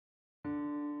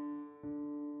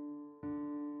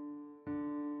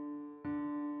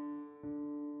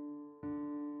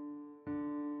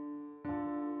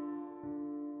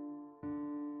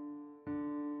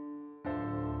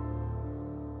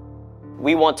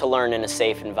We want to learn in a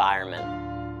safe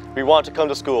environment. We want to come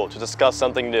to school to discuss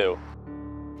something new.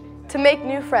 To make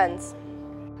new friends.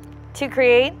 To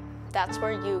create. That's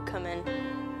where you come in.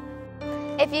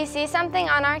 If you see something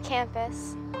on our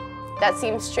campus that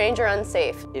seems strange or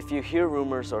unsafe. If you hear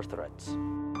rumors or threats.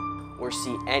 Or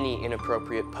see any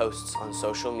inappropriate posts on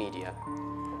social media.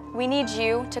 We need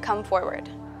you to come forward.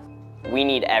 We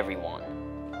need everyone.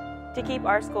 To keep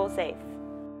our school safe.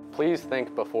 Please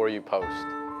think before you post.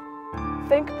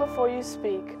 Think before you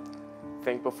speak.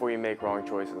 Think before you make wrong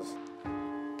choices.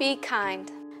 Be kind.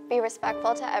 Be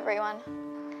respectful to everyone.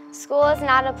 School is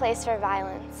not a place for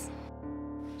violence.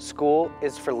 School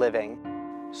is for living.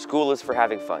 School is for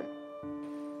having fun.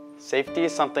 Safety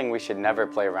is something we should never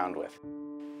play around with.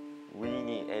 We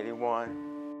need everyone.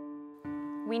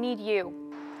 We need you.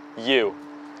 You.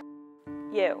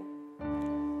 You.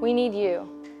 We need you.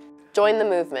 Join the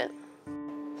movement.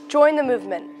 Join the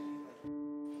movement.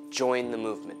 Join the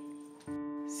movement.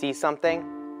 See something?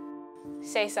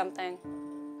 Say something.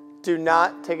 Do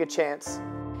not take a chance.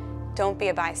 Don't be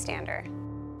a bystander.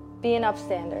 Be an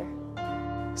upstander.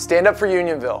 Stand up for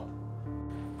Unionville.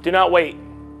 Do not wait.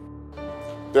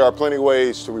 There are plenty of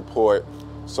ways to report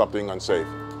something unsafe.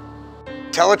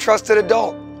 Tell a trusted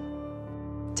adult.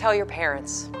 Tell your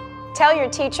parents. Tell your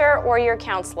teacher or your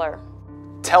counselor.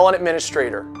 Tell an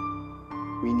administrator.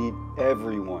 We need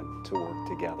everyone to work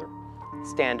together.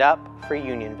 Stand up for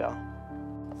Unionville.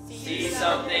 See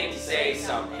something, say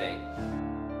something.